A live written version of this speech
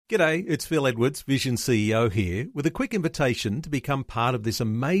G'day, it's Phil Edwards, Vision CEO here, with a quick invitation to become part of this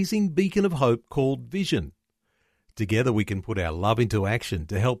amazing beacon of hope called Vision. Together we can put our love into action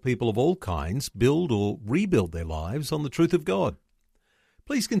to help people of all kinds build or rebuild their lives on the truth of God.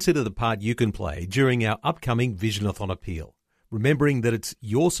 Please consider the part you can play during our upcoming Visionathon appeal, remembering that it's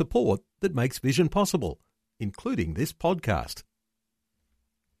your support that makes Vision possible, including this podcast.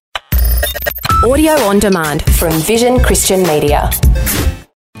 Audio on demand from Vision Christian Media.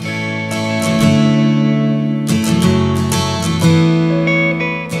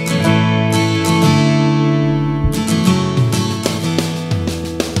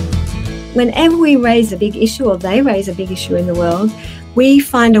 Whenever we raise a big issue or they raise a big issue in the world, we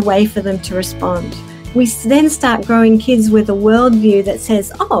find a way for them to respond. We then start growing kids with a worldview that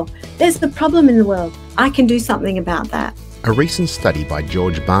says, oh, there's the problem in the world. I can do something about that. A recent study by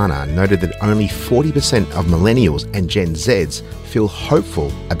George Barna noted that only 40% of millennials and Gen Zs feel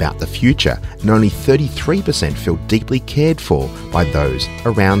hopeful about the future, and only 33% feel deeply cared for by those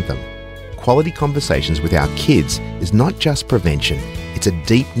around them. Quality conversations with our kids is not just prevention, it's a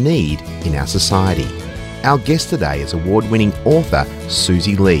deep need in our society. Our guest today is award-winning author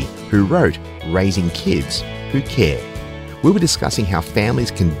Susie Lee, who wrote Raising Kids Who Care. We were discussing how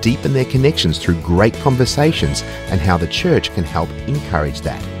families can deepen their connections through great conversations and how the church can help encourage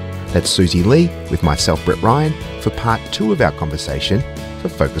that. That's Susie Lee with myself, Brett Ryan, for part 2 of our conversation for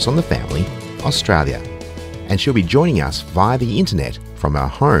Focus on the Family, Australia. And she'll be joining us via the internet from our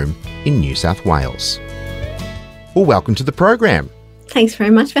home in New South Wales. Well, welcome to the program. Thanks very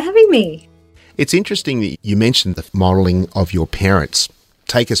much for having me. It's interesting that you mentioned the modelling of your parents.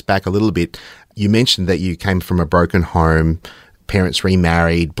 Take us back a little bit. You mentioned that you came from a broken home, parents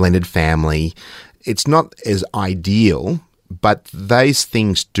remarried, blended family. It's not as ideal, but those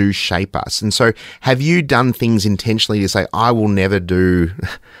things do shape us. And so have you done things intentionally to say, I will never do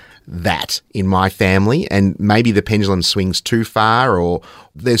that in my family, and maybe the pendulum swings too far, or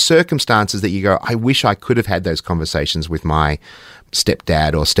there's circumstances that you go, I wish I could have had those conversations with my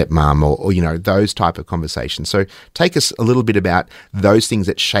stepdad or stepmom or you know, those type of conversations. So take us a little bit about those things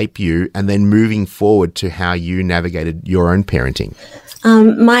that shape you and then moving forward to how you navigated your own parenting.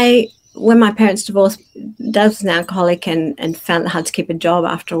 When my parents divorced, Dad was an alcoholic and found it hard to keep a job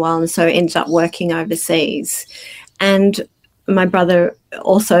after a while, and so ended up working overseas. And my brother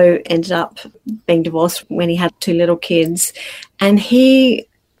also ended up being divorced when he had 2 little kids. And he,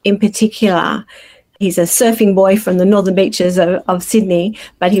 in particular, he's a surfing boy from the northern beaches of Sydney,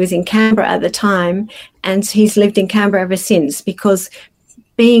 but he was in Canberra at the time, and he's lived in Canberra ever since because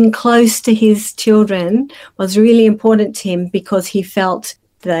being close to his children was really important to him because he felt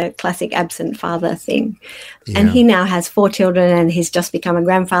the classic absent father thing. Yeah. And he now has 4 children and he's just become a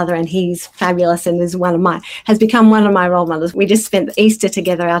grandfather, and he's fabulous and has become one of my role models. We just spent Easter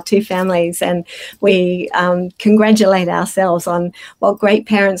together, our 2 families, and we congratulate ourselves on what great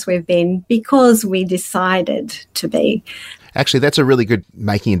parents we've been because we decided to be. Actually, that's a really good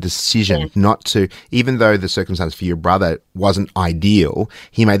making a decision not to, even though the circumstance for your brother wasn't ideal,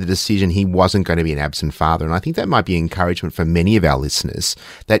 he made the decision he wasn't going to be an absent father. And I think that might be encouragement for many of our listeners,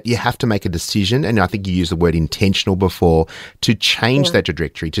 that you have to make a decision, and I think you used the word intentional before, to change that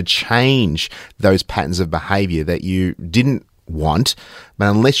trajectory, to change those patterns of behaviour that you didn't want. But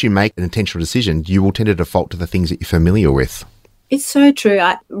unless you make an intentional decision, you will tend to default to the things that you're familiar with. It's so true.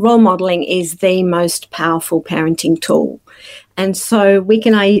 Role modelling is the most powerful parenting tool. And so we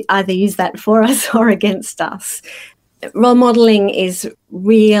can either use that for us or against us. Role modelling is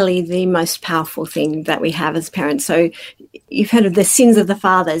really the most powerful thing that we have as parents. So you've heard of the sins of the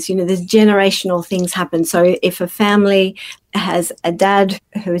fathers. You know, there's generational things happen. So if a family has a dad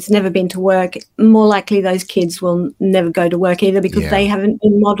who has never been to work, more likely those kids will never go to work either because they haven't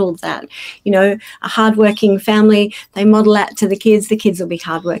been modelled that. You know, a hardworking family, they model that to the kids will be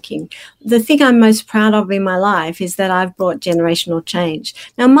hardworking. The thing I'm most proud of in my life is that I've brought generational change.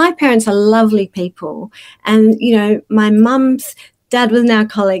 Now, my parents are lovely people, and, you know, my mum's dad was an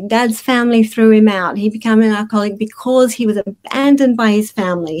alcoholic. Dad's family threw him out. He became an alcoholic because he was abandoned by his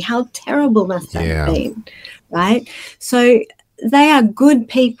family. How terrible must that have been, right? So they are good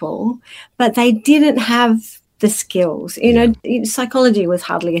people, but they didn't have the skills. You know, psychology was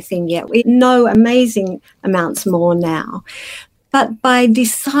hardly a thing yet. We know amazing amounts more now. But by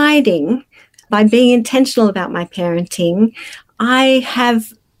deciding, by being intentional about my parenting, I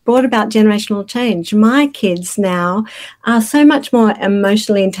have brought about generational change. My kids now are so much more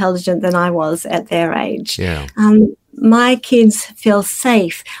emotionally intelligent than I was at their age. My kids feel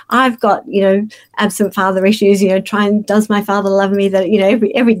safe. I've got, absent father issues, does my father love me? That,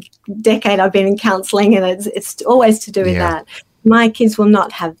 every decade I've been in counselling, and it's always to do with that. My kids will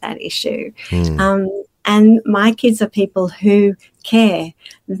not have that issue. And my kids are people who care.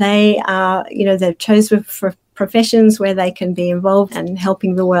 They are, they've chosen for professions where they can be involved and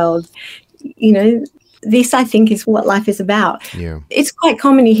helping the world. This, I think, is what life is about. Yeah. It's quite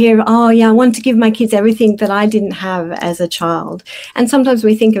common to hear, I want to give my kids everything that I didn't have as a child. And sometimes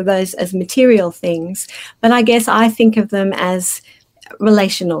we think of those as material things, but I guess I think of them as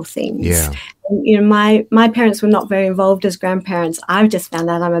relational things. Yeah. And, my parents were not very involved as grandparents. I've just found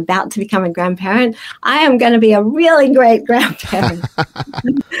out I'm about to become a grandparent. I am going to be a really great grandparent.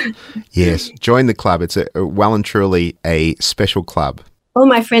 Yes, join the club. It's well and truly a special club. All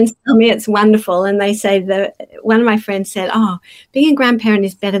my friends tell me it's wonderful, and they say that one of my friends said, being a grandparent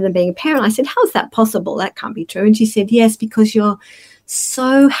is better than being a parent. I said, how is that possible? That can't be true. And she said, yes, because you're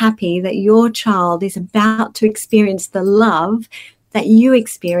so happy that your child is about to experience the love that you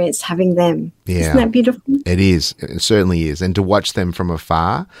experienced having them. Yeah. Isn't that beautiful? It is. It certainly is. And to watch them from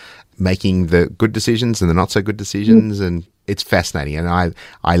afar, making the good decisions and the not so good decisions, and it's fascinating. And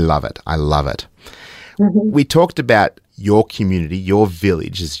I love it. I love it. Mm-hmm. We talked about your community, your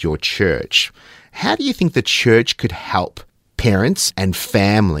village is your church. How do you think the church could help parents and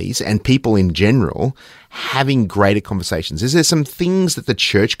families and people in general having greater conversations? Is there some things that the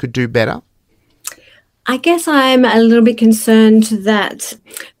church could do better? I guess I'm a little bit concerned that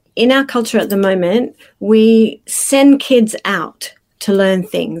in our culture at the moment, we send kids out to learn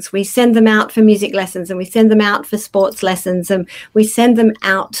things. We send them out for music lessons, and we send them out for sports lessons, and we send them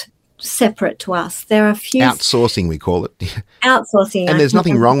out separate to us. There are a few... Outsourcing, we call it. Outsourcing. And there's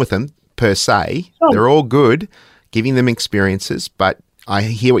nothing wrong with them per se. Sure. They're all good, giving them experiences, but I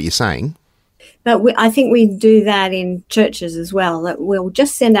hear what you're saying. But I think we do that in churches as well, that we'll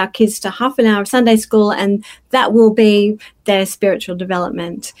just send our kids to half an hour of Sunday school and that will be their spiritual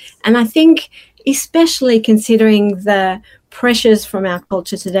development. And I think, especially considering the pressures from our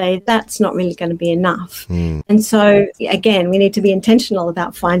culture today, that's not really going to be enough. And so, again, we need to be intentional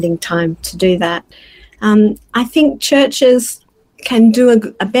about finding time to do that. I think churches can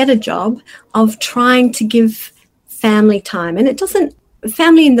do a better job of trying to give family time. And it doesn't,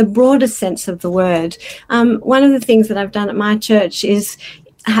 family in the broader sense of the word. One of the things that I've done at my church is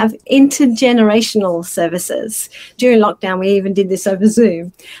have intergenerational services. During lockdown, we even did this over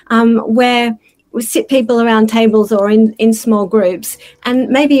Zoom, where we sit people around tables or in small groups, and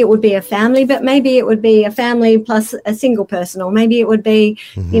maybe it would be a family, but maybe it would be a family plus a single person, or maybe it would be,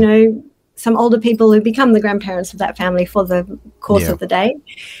 some older people who become the grandparents of that family for the course of the day.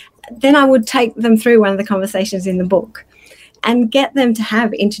 Then I would take them through one of the conversations in the book and get them to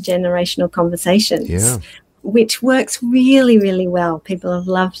have intergenerational conversations, which works really, really well. People have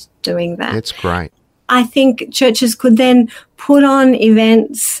loved doing that. It's great. I think churches could then put on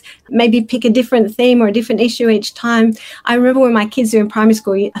events, maybe pick a different theme or a different issue each time. I remember when my kids were in primary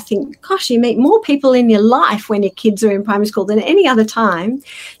school, I think, gosh, you meet more people in your life when your kids are in primary school than any other time.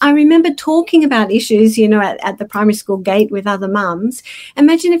 I remember talking about issues, at the primary school gate with other mums.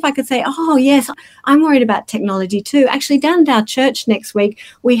 Imagine if I could say, oh, yes, I'm worried about technology too. Actually, down at our church next week,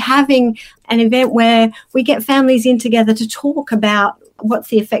 we're having an event where we get families in together to talk about what's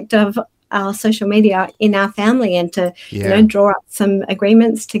the effect of our social media in our family and to draw up some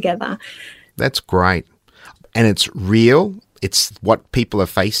agreements together. That's great. And it's real. It's what people are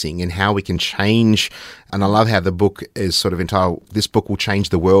facing and how we can change. And I love how the book is sort of entitled, This Book Will Change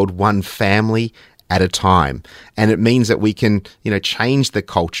the World, One Family at a Time. And it means that we can, change the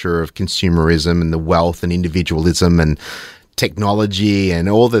culture of consumerism and the wealth and individualism and technology and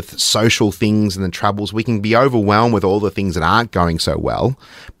all the social things and the troubles. We can be overwhelmed with all the things that aren't going so well,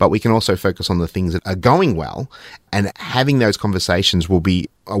 but we can also focus on the things that are going well, and having those conversations will be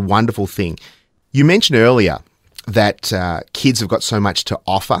a wonderful thing. You mentioned earlier that kids have got so much to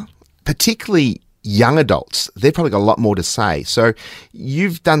offer, particularly young adults. They've probably got a lot more to say. So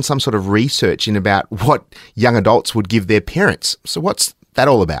you've done some sort of research in about what young adults would give their parents. So what's that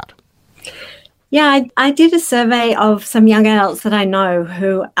all about? Yeah, I did a survey of some young adults that I know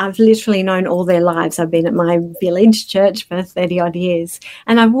who I've literally known all their lives. I've been at my village church for 30-odd years,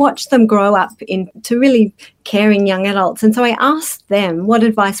 and I've watched them grow up into really caring young adults. And so I asked them, what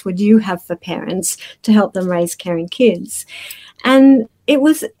advice would you have for parents to help them raise caring kids? And it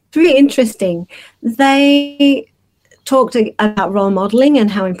was really interesting. They talked about role modelling and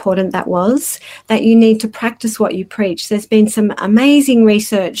how important that was, that you need to practice what you preach. There's been some amazing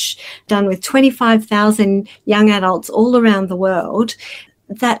research done with 25,000 young adults all around the world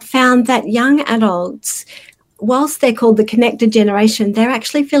that found that young adults whilst they're called the connected generation, they're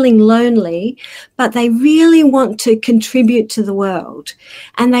actually feeling lonely, but they really want to contribute to the world.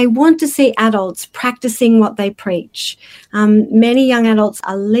 And they want to see adults practicing what they preach. Many young adults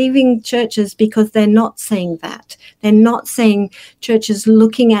are leaving churches because they're not seeing that. They're not seeing churches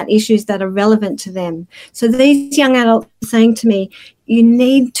looking at issues that are relevant to them. So these young adults are saying to me, you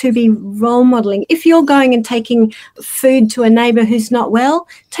need to be role modeling. If you're going and taking food to a neighbour who's not well,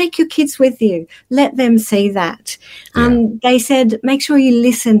 take your kids with you. Let them see that. They said, make sure you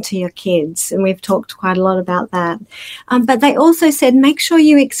listen to your kids. And we've talked quite a lot about that. But they also said, make sure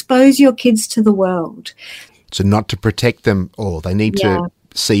you expose your kids to the world. So not to protect them all. They need to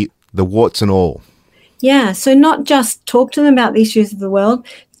see the warts and all. Yeah, so not just talk to them about the issues of the world,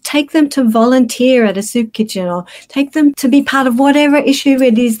 take them to volunteer at a soup kitchen, or take them to be part of whatever issue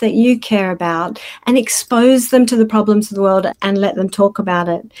it is that you care about, and expose them to the problems of the world and let them talk about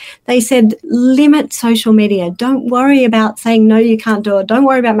it. They said, limit social media. Don't worry about saying, no, you can't do it. Don't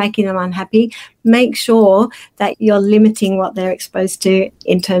worry about making them unhappy. Make sure that you're limiting what they're exposed to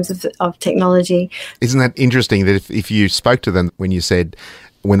in terms of technology. Isn't that interesting that if you spoke to them when you said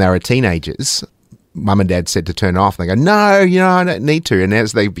when they were teenagers, Mum and Dad said to turn off, and they go, no, I don't need to. And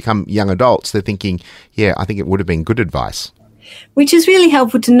as they become young adults, they're thinking, yeah, I think it would have been good advice. Which is really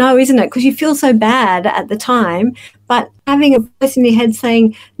helpful to know, isn't it? Because you feel so bad at the time, but having a voice in your head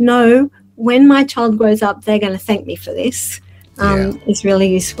saying, no, when my child grows up, they're going to thank me for this, is really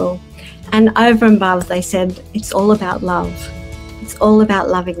useful. And over and above, they said, it's all about love. It's all about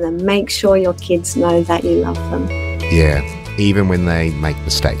loving them. Make sure your kids know that you love them. Yeah, even when they make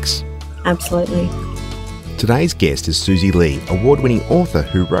mistakes. Absolutely. Today's guest is Susie Lee, award-winning author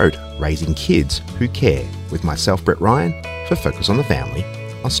who wrote Raising Kids Who Care, with myself, Brett Ryan, for Focus on the Family,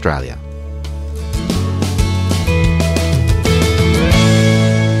 Australia.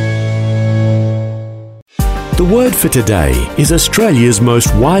 The Word for Today is Australia's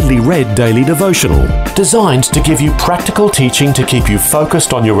most widely read daily devotional, designed to give you practical teaching to keep you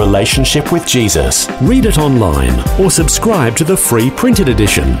focused on your relationship with Jesus. Read it online or subscribe to the free printed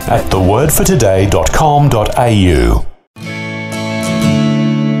edition at thewordfortoday.com.au.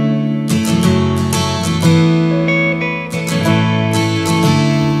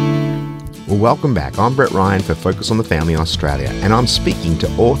 Well, welcome back. I'm Brett Ryan for Focus on the Family Australia, and I'm speaking to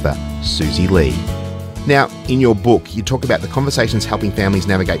author Susie Lee. Now, in your book, you talk about the conversations helping families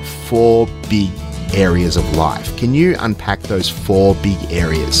navigate 4 big areas of life. Can you unpack those 4 big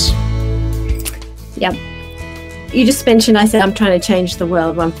areas? Yep. You just mentioned, I said, I'm trying to change the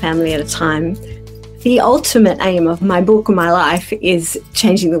world one family at a time. The ultimate aim of my book and my life is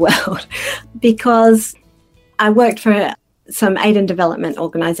changing the world, because I worked for some aid and development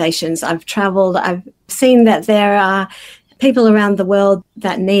organisations. I've travelled, I've seen that there are people around the world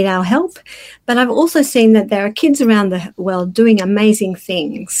that need our help, but I've also seen that there are kids around the world doing amazing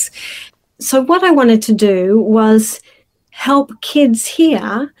things. So what I wanted to do was help kids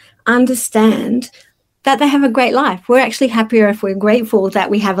here understand that they have a great life. We're actually happier if we're grateful that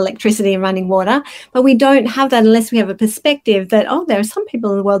we have electricity and running water, but we don't have that unless we have a perspective that, oh, there are some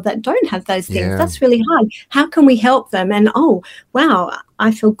people in the world that don't have those things. Yeah. That's really hard. How can we help them? And, oh, wow, I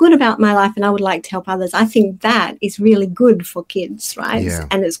feel good about my life and I would like to help others. I think that is really good for kids, right? Yeah.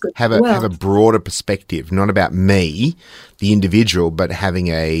 And it's good for the world. Have a broader perspective, not about me, the individual, but having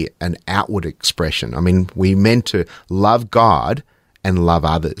an outward expression. I mean, we're meant to love God and love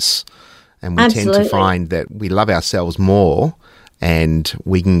others. And we tend to find that we love ourselves more, and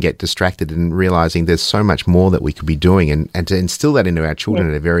we can get distracted in realising there's so much more that we could be doing. And to instill that into our children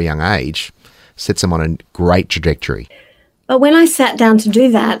at a very young age sets them on a great trajectory. But when I sat down to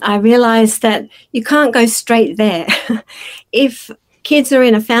do that, I realised that you can't go straight there. If kids are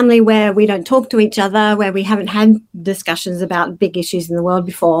in a family where we don't talk to each other, where we haven't had discussions about big issues in the world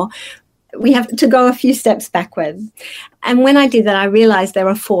before, we have to go a few steps backward. And when I did that, I realized there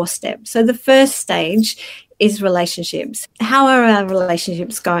are 4 steps. So the first stage is relationships. How are our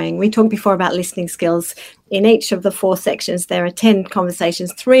relationships going? We talked before about listening skills. In each of the 4 sections, there are 10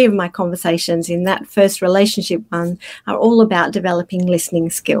 conversations. 3 of my conversations in that first relationship one are all about developing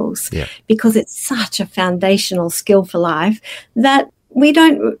listening skills, because it's such a foundational skill for life that we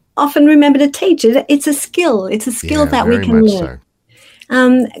don't often remember to teach it. It's a skill. It's a skill that we can learn. So.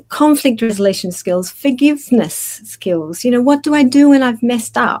 Conflict resolution skills, forgiveness skills. You know, what do I do when I've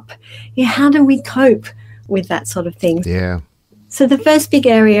messed up? How do we cope with that sort of thing? Yeah. So the first big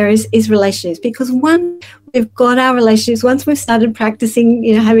area is relationships, because once we've got our relationships, once we've started practicing,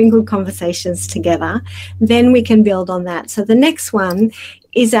 having good conversations together, then we can build on that. So the next one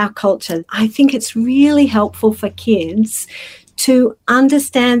is our culture. I think it's really helpful for kids to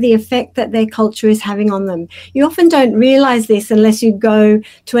understand the effect that their culture is having on them. You often don't realize this unless you go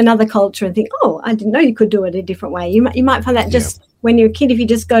to another culture and think, oh, I didn't know you could do it a different way. You might find that just when you're a kid, if you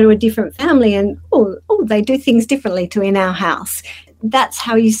just go to a different family and, oh, they do things differently to in our house. That's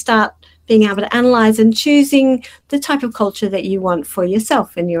how you start being able to analyze and choosing the type of culture that you want for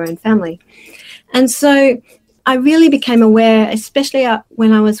yourself and your own family. And so I really became aware, especially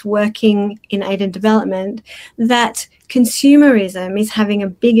when I was working in aid and development, that consumerism is having a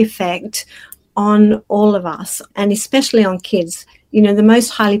big effect on all of us, and especially on kids. You know, the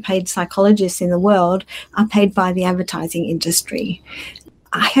most highly paid psychologists in the world are paid by the advertising industry.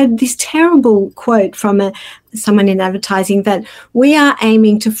 I heard this terrible quote from someone in advertising that we are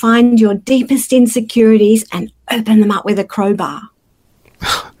aiming to find your deepest insecurities and open them up with a crowbar.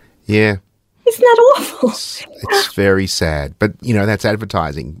 Yeah. Isn't that awful? It's very sad. But, you know, that's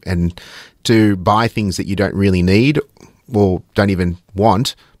advertising. And to buy things that you don't really need or don't even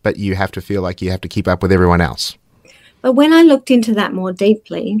want, but you have to feel like you have to keep up with everyone else. But when I looked into that more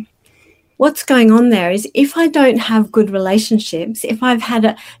deeply, what's going on there is if I don't have good relationships, if I've had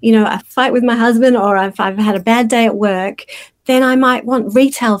a fight with my husband, or if I've had a bad day at work, then I might want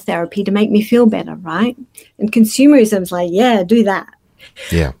retail therapy to make me feel better, right? And consumerism's like, yeah, do that.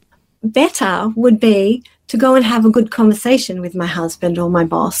 Yeah. Better would be to go and have a good conversation with my husband or my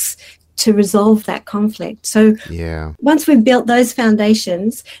boss to resolve that conflict. So once we've built those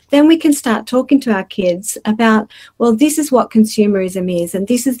foundations, then we can start talking to our kids about, well, this is what consumerism is and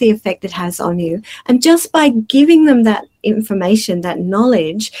this is the effect it has on you. And just by giving them that information, that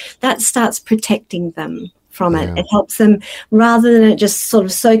knowledge, that starts protecting them from it. It helps them, rather than it just sort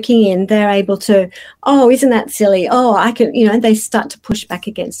of soaking in, they're able to, oh, isn't that silly? Oh, I can, they start to push back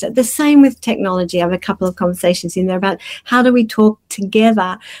against it. The same with technology. I have a couple of conversations in there about how do we talk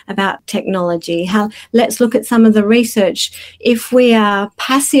together about technology? Let's look at some of the research. If we are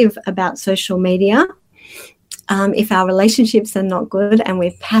passive about social media, if our relationships are not good and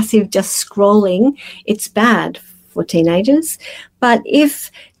we're passive just scrolling, it's bad for teenagers. But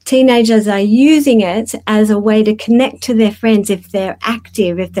if teenagers are using it as a way to connect to their friends, if they're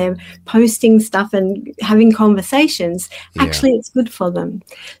active, if they're posting stuff and having conversations, actually it's good for them.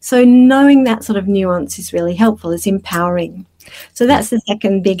 So knowing that sort of nuance is really helpful, it's empowering. So that's the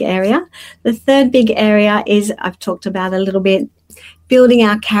second big area. The third big area is, I've talked about a little bit, building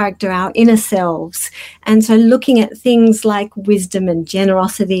our character, our inner selves. And so looking at things like wisdom and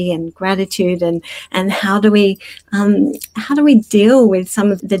generosity and gratitude and how do we deal with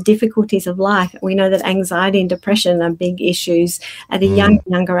some of the difficulties of life. We know that anxiety and depression are big issues at a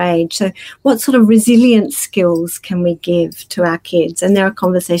younger age. So what sort of resilience skills can we give to our kids? And there are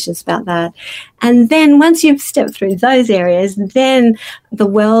conversations about that. And then once you've stepped through those areas, then the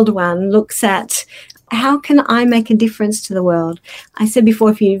world one looks at, how can I make a difference to the world? I said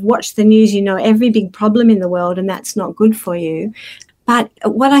before, if you've watched the news, you know every big problem in the world, and that's not good for you. But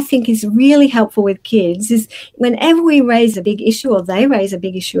what I think is really helpful with kids is whenever we raise a big issue or they raise a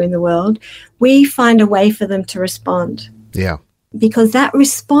big issue in the world, we find a way for them to respond. Yeah. Because that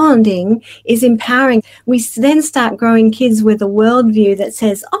responding is empowering. We then start growing kids with a worldview that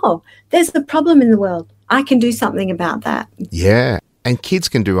says, oh, there's a problem in the world. I can do something about that. Yeah. And kids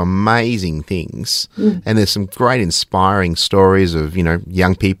can do amazing things. And there's some great inspiring stories of,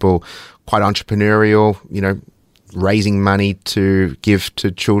 young people, quite entrepreneurial, raising money to give to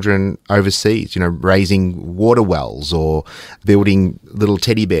children overseas, raising water wells or building little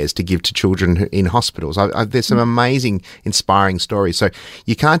teddy bears to give to children in hospitals. There's some amazing, inspiring stories. So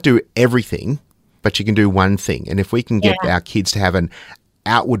you can't do everything, but you can do one thing. And if we can get our kids to have an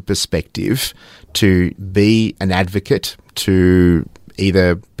outward perspective, to be an advocate, to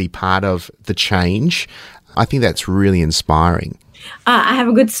either be part of the change, I think that's really inspiring. I have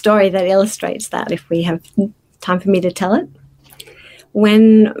a good story that illustrates that, if we have time for me to tell it.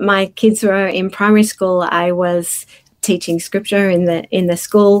 When my kids were in primary school, I was teaching scripture in the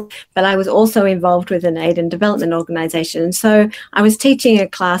school, but I was also involved with an aid and development organisation. And so I was teaching a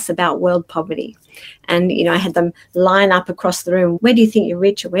class about world poverty. And, I had them line up across the room. Where do you think you're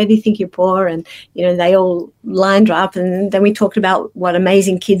rich or where do you think you're poor? And, they all lined up. And then we talked about what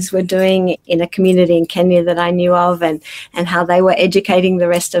amazing kids were doing in a community in Kenya that I knew of, and how they were educating the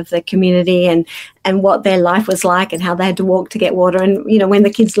rest of the community and what their life was like and how they had to walk to get water. And, when the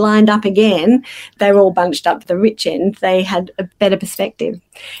kids lined up again, they were all bunched up the rich end. They had a better perspective.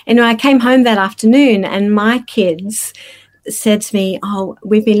 And I came home that afternoon and my kids said to me, "Oh,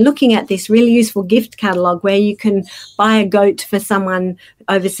 we've been looking at this really useful gift catalogue where you can buy a goat for someone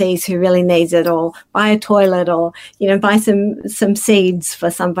overseas who really needs it, or buy a toilet, or, you know, buy some seeds for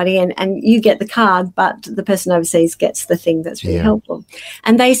somebody, and you get the card, but the person overseas gets the thing that's really helpful."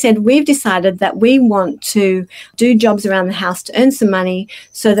 And they said, "We've decided that we want to do jobs around the house to earn some money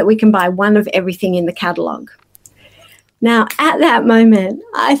so that we can buy one of everything in the catalogue." Now, at that moment,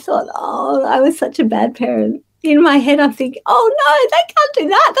 I thought, oh, I was such a bad parent. In my head, I'm thinking, oh, no, they can't do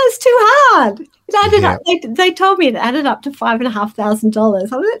that. That's too hard. It added up. They told me it added up to $5,500. I was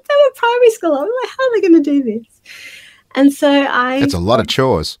like, they were primary school. I was like, how are they going to do this? And so That's a lot of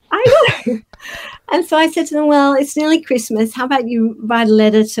chores. I know. And so I said to them, well, it's nearly Christmas. How about you write a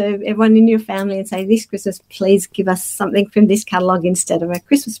letter to everyone in your family and say, this Christmas, please give us something from this catalogue instead of a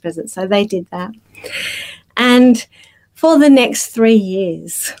Christmas present. So they did that. And for the next 3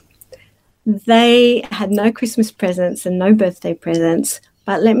 years, they had no Christmas presents and no birthday presents.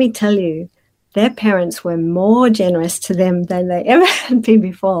 But let me tell you, their parents were more generous to them than they ever had been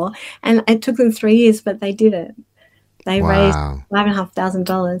before. And it took them 3 years, but they did it. They raised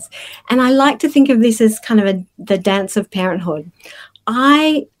 $5,500. And I like to think of this as kind of the dance of parenthood.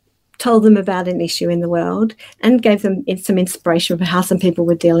 I told them about an issue in the world and gave them some inspiration for how some people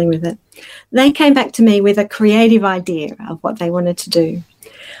were dealing with it. They came back to me with a creative idea of what they wanted to do.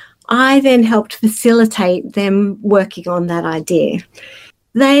 I then helped facilitate them working on that idea.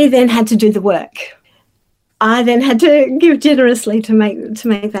 They then had to do the work. I then had to give generously to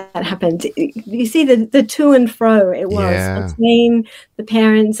make that happen. You see the to and fro it was between the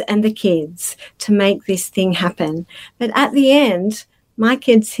parents and the kids to make this thing happen. But at the end, my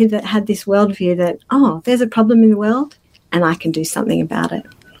kids had this worldview that, oh, there's a problem in the world and I can do something about it.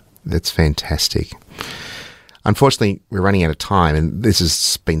 That's fantastic. Unfortunately, we're running out of time, and this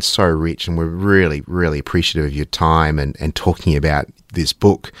has been so rich, and we're really, really appreciative of your time and talking about this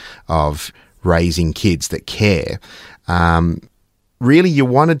book of raising kids that care. Really, you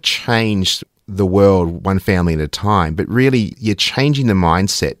want to change the world one family at a time, but really you're changing the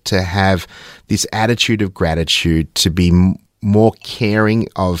mindset to have this attitude of gratitude, to be more caring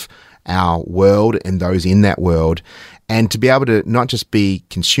of our world and those in that world, and to be able to not just be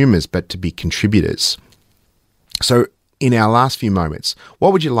consumers, but to be contributors. So in our last few moments,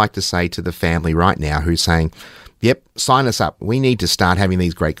 what would you like to say to the family right now who's saying, yep, sign us up, we need to start having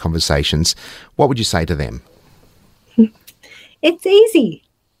these great conversations? What would you say to them? It's easy.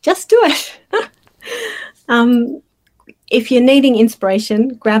 Just do it. If you're needing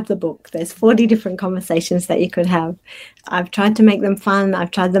inspiration, grab the book. There's 40 different conversations that you could have. I've tried to make them fun.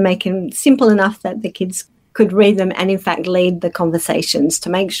 I've tried to make them simple enough that the kids could read them and, in fact, lead the conversations, to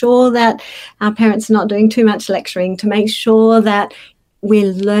make sure that our parents are not doing too much lecturing, to make sure that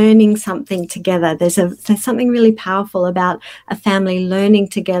we're learning something together. There's something really powerful about a family learning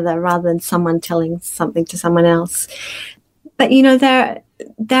together rather than someone telling something to someone else. But, you know, there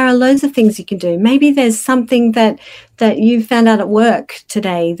are loads of things you can do. Maybe there's something that you found out at work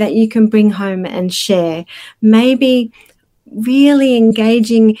today that you can bring home and share. Maybe really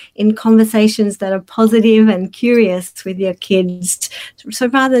engaging in conversations that are positive and curious with your kids. So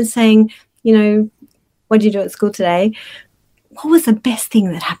rather than saying, you know, what did you do at school today? What was the best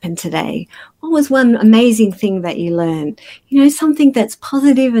thing that happened today? What was one amazing thing that you learned? You know, something that's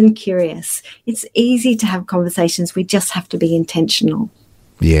positive and curious. It's easy to have conversations. We just have to be intentional.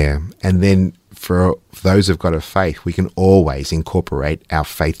 Yeah. And then for those who've got a faith, we can always incorporate our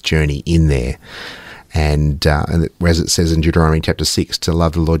faith journey in there. And as it says in Deuteronomy chapter 6, to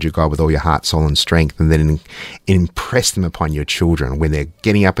love the Lord your God with all your heart, soul and strength, and then impress them upon your children when they're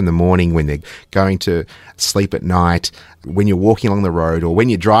getting up in the morning, when they're going to sleep at night, when you're walking along the road, or when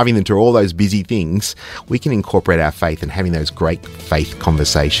you're driving them to all those busy things. We can incorporate our faith and having those great faith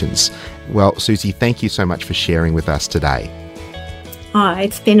conversations. Well, Susie, thank you so much for sharing with us today. Oh,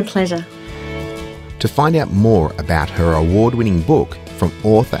 it's been a pleasure. To find out more about her award-winning book from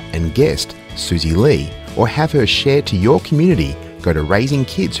author and guest Susie Lee, or have her shared to your community, go to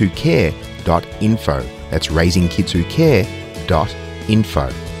raisingkidswhocare.info. That's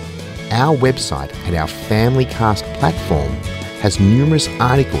raisingkidswhocare.info. Our website and our FamilyCast platform has numerous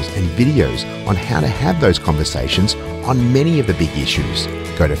articles and videos on how to have those conversations on many of the big issues.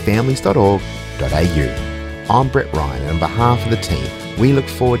 Go to families.org.au. I'm Brett Ryan, and on behalf of the team, we look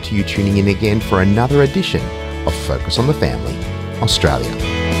forward to you tuning in again for another edition of Focus on the Family, Australia.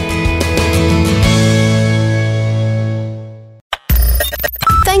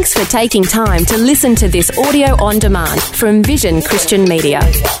 Thanks for taking time to listen to this audio on demand from Vision Christian Media.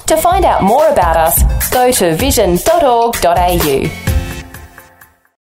 To find out more about us, go to vision.org.au.